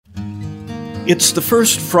It's the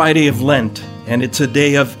first Friday of Lent, and it's a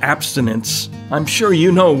day of abstinence. I'm sure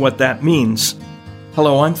you know what that means.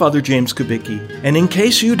 Hello, I'm Father James Kubicki, and in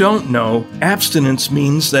case you don't know, abstinence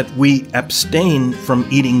means that we abstain from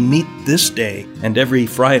eating meat this day and every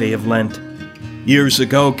Friday of Lent. Years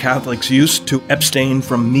ago, Catholics used to abstain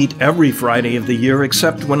from meat every Friday of the year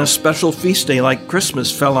except when a special feast day like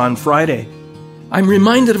Christmas fell on Friday. I'm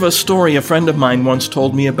reminded of a story a friend of mine once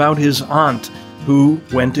told me about his aunt, who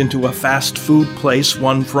went into a fast food place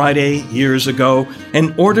one Friday years ago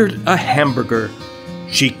and ordered a hamburger.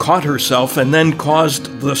 She caught herself and then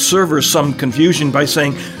caused the server some confusion by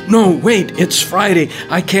saying, "No, wait, it's Friday,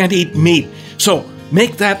 I can't eat meat, so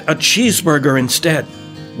make that a cheeseburger instead."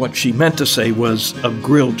 What she meant to say was a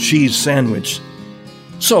grilled cheese sandwich.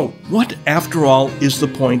 So, what, after all, is the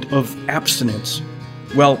point of abstinence?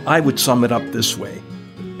 Well, I would sum it up this way.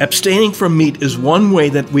 Abstaining from meat is one way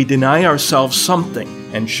that we deny ourselves something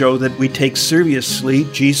and show that we take seriously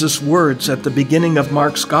Jesus' words at the beginning of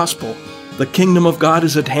Mark's Gospel. The kingdom of God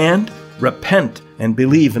is at hand. Repent and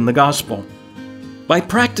believe in the gospel. By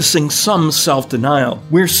practicing some self-denial,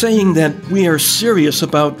 we're saying that we are serious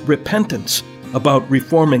about repentance, about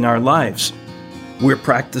reforming our lives. We're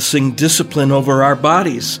practicing discipline over our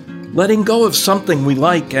bodies, letting go of something we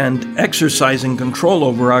like and exercising control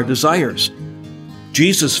over our desires.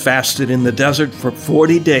 Jesus fasted in the desert for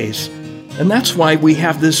 40 days, and that's why we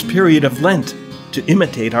have this period of Lent, to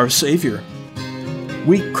imitate our Savior.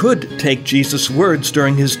 We could take Jesus' words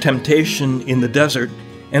during his temptation in the desert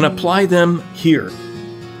and apply them here.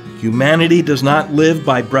 Humanity does not live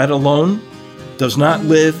by bread alone, does not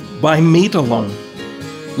live by meat alone.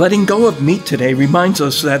 Letting go of meat today reminds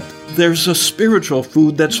us that there's a spiritual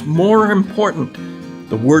food that's more important,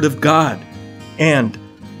 the Word of God, and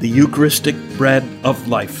the Eucharistic bread of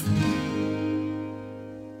life.